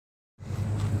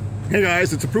Hey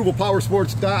guys, it's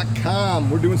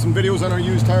ApprovalPowersports.com. We're doing some videos on our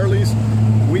used Harleys.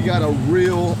 We got a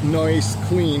real nice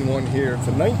clean one here. It's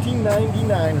a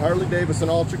 1999 Harley Davidson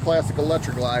Ultra Classic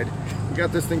Electra Glide. We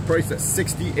got this thing priced at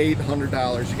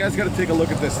 $6,800. You guys got to take a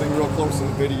look at this thing real close in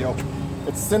the video.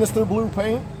 It's sinister blue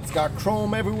paint. It's got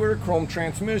chrome everywhere, chrome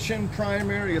transmission,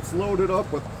 primary. It's loaded up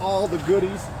with all the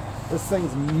goodies. This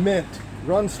thing's mint.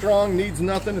 Runs strong, needs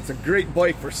nothing. It's a great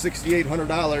bike for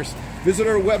 $6,800. Visit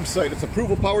our website. It's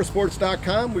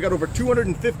ApprovalPowersports.com. We got over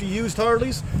 250 used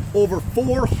Harleys, over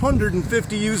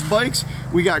 450 used bikes.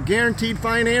 We got guaranteed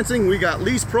financing. We got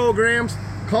lease programs.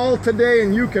 Call today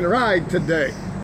and you can ride today.